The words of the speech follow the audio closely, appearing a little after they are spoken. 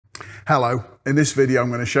Hello, in this video I'm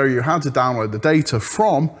going to show you how to download the data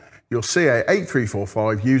from your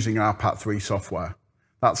CA8345 using our PAT3 software.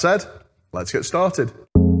 That said, let's get started.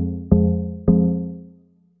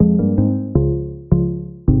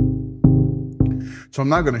 So I'm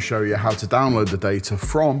now going to show you how to download the data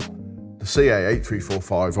from the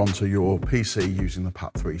CA8345 onto your PC using the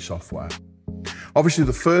PAT3 software. Obviously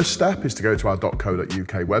the first step is to go to our .co.uk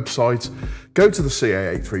website, go to the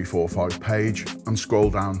CA8345 page and scroll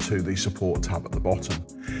down to the support tab at the bottom.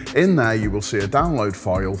 In there you will see a download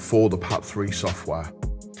file for the PAT3 software.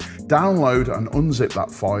 Download and unzip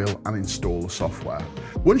that file and install the software.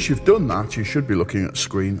 Once you've done that, you should be looking at a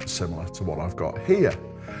screen similar to what I've got here.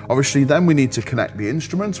 Obviously then we need to connect the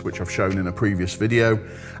instruments, which I've shown in a previous video,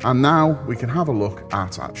 and now we can have a look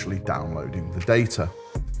at actually downloading the data.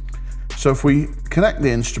 So if we connect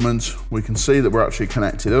the instrument, we can see that we're actually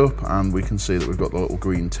connected up, and we can see that we've got the little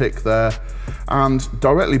green tick there. And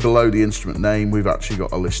directly below the instrument name, we've actually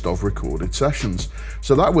got a list of recorded sessions.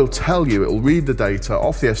 So that will tell you, it'll read the data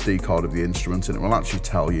off the SD card of the instrument, and it will actually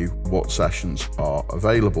tell you what sessions are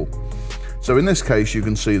available. So in this case, you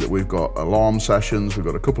can see that we've got alarm sessions, we've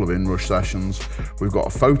got a couple of inrush sessions, we've got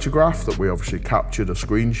a photograph that we obviously captured, a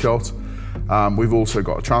screenshot. We've also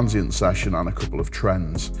got a transient session and a couple of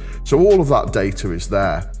trends. So all of that data is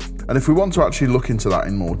there. And if we want to actually look into that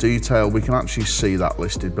in more detail, we can actually see that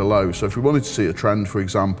listed below. So if we wanted to see a trend, for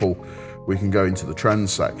example, we can go into the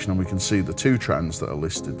trends section and we can see the two trends that are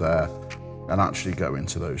listed there and actually go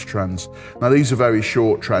into those trends. Now these are very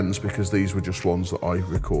short trends because these were just ones that I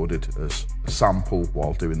recorded as a sample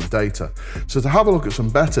while doing the data. So to have a look at some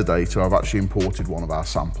better data, I've actually imported one of our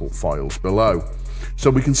sample files below. So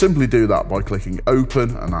we can simply do that by clicking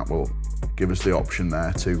open, and that will give us the option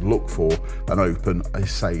there to look for and open a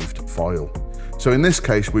saved file. So in this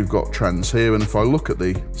case, we've got trends here, and if I look at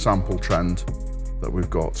the sample trend that we've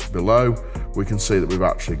got below, we can see that we've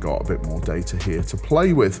actually got a bit more data here to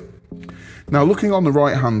play with. Now looking on the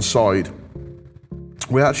right hand side,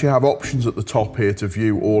 we actually have options at the top here to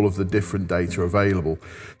view all of the different data available.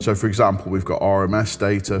 So for example, we've got RMS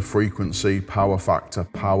data, frequency, power factor,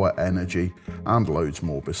 power, energy, and loads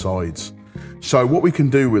more besides. So what we can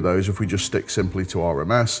do with those, if we just stick simply to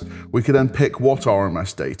RMS, we can then pick what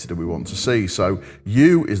RMS data do we want to see. So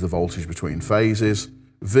U is the voltage between phases,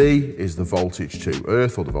 V is the voltage to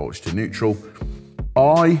earth or the voltage to neutral,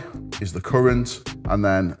 I is the current, and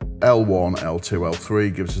then L1, L2,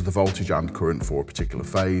 L3 gives us the voltage and current for a particular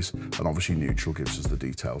phase, and obviously neutral gives us the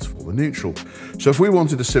details for the neutral. So if we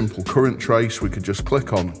wanted a simple current trace, we could just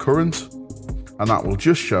click on current, and that will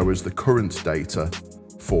just show us the current data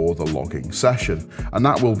for the logging session. And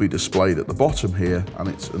that will be displayed at the bottom here, and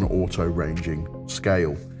it's an auto ranging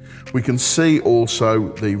scale. We can see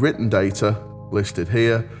also the written data listed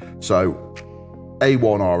here. So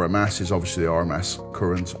A1 RMS is obviously the RMS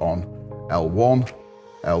current on L1,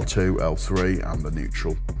 L2, L3, and the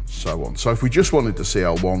neutral, so on. So if we just wanted to see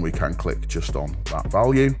L1, we can click just on that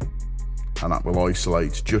value, and that will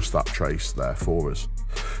isolate just that trace there for us.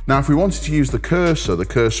 Now, if we wanted to use the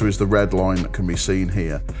cursor is the red line that can be seen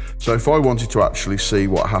here. So if I wanted to actually see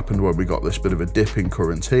what happened when we got this bit of a dip in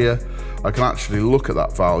current here, I can actually look at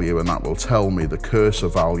that value, and that will tell me the cursor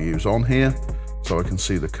values on here. So I can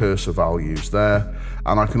see the cursor values there,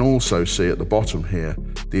 and I can also see at the bottom here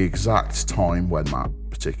the exact time when that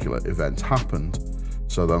particular event happened.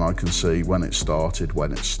 So then I can see when it started,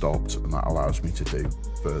 when it stopped, and that allows me to do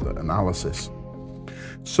further analysis.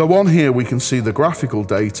 So on here we can see the graphical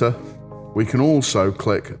data. We can also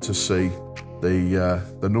click to see the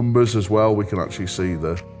numbers as well. We can actually see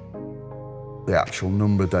the actual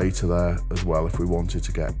number data there as well if we wanted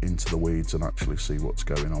to get into the weeds and actually see what's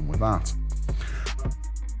going on with that.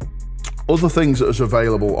 Other things that is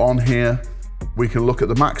available on here, we can look at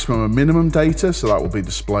the maximum and minimum data, so that will be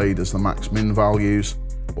displayed as the max min values,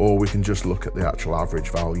 or we can just look at the actual average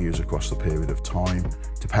values across the period of time.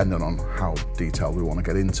 Depending on how detailed we want to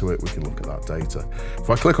get into it, we can look at that data. If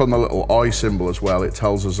I click on the little I symbol as well, it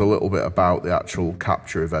tells us a little bit about the actual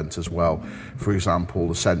capture event as well. For example,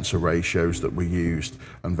 the sensor ratios that we used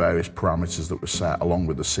and various parameters that were set, along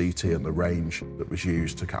with the CT and the range that was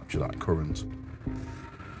used to capture that current.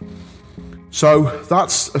 So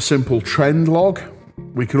that's a simple trend log.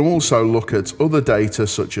 We can also look at other data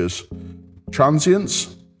such as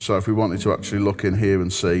transients. So if we wanted to actually look in here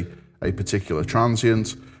and see a particular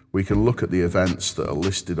transient, we can look at the events that are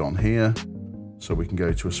listed on here. So we can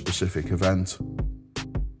go to a specific event,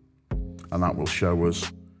 and that will show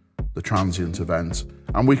us the transient event.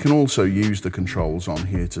 And we can also use the controls on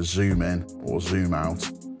here to zoom in or zoom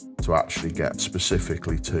out to actually get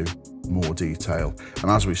specifically to more detail.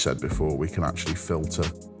 And as we said before, we can actually filter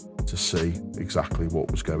to see exactly what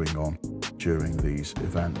was going on during these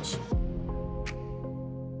events.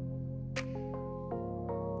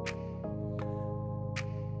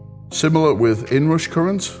 Similar with inrush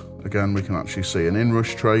current, again we can actually see an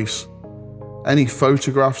inrush trace. Any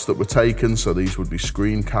photographs that were taken, so these would be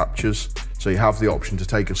screen captures. So you have the option to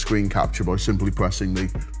take a screen capture by simply pressing the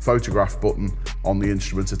photograph button on the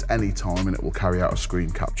instrument at any time and it will carry out a screen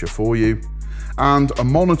capture for you. And a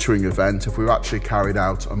monitoring event, if we've actually carried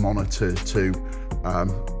out a monitor to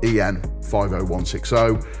EN 50160,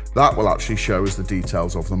 that will actually show us the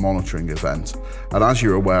details of the monitoring event. And as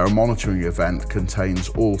you're aware, a monitoring event contains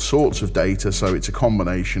all sorts of data, so it's a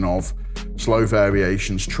combination of slow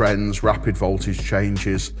variations, trends, rapid voltage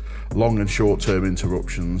changes, long and short-term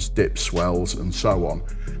interruptions, dips, swells, and so on.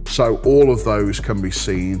 So all of those can be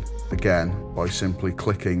seen, again, by simply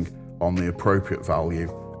clicking on the appropriate value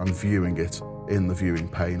and viewing it in the viewing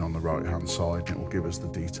pane on the right-hand side, and it will give us the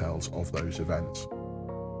details of those events.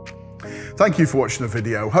 Thank you for watching the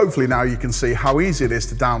video. Hopefully now you can see how easy it is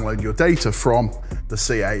to download your data from the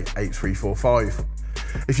CA8345.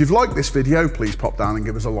 If you've liked this video, please pop down and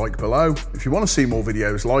give us a like below. If you want to see more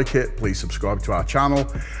videos like it, please subscribe to our channel.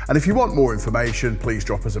 And if you want more information, please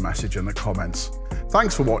drop us a message in the comments.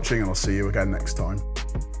 Thanks for watching, and I'll see you again next time.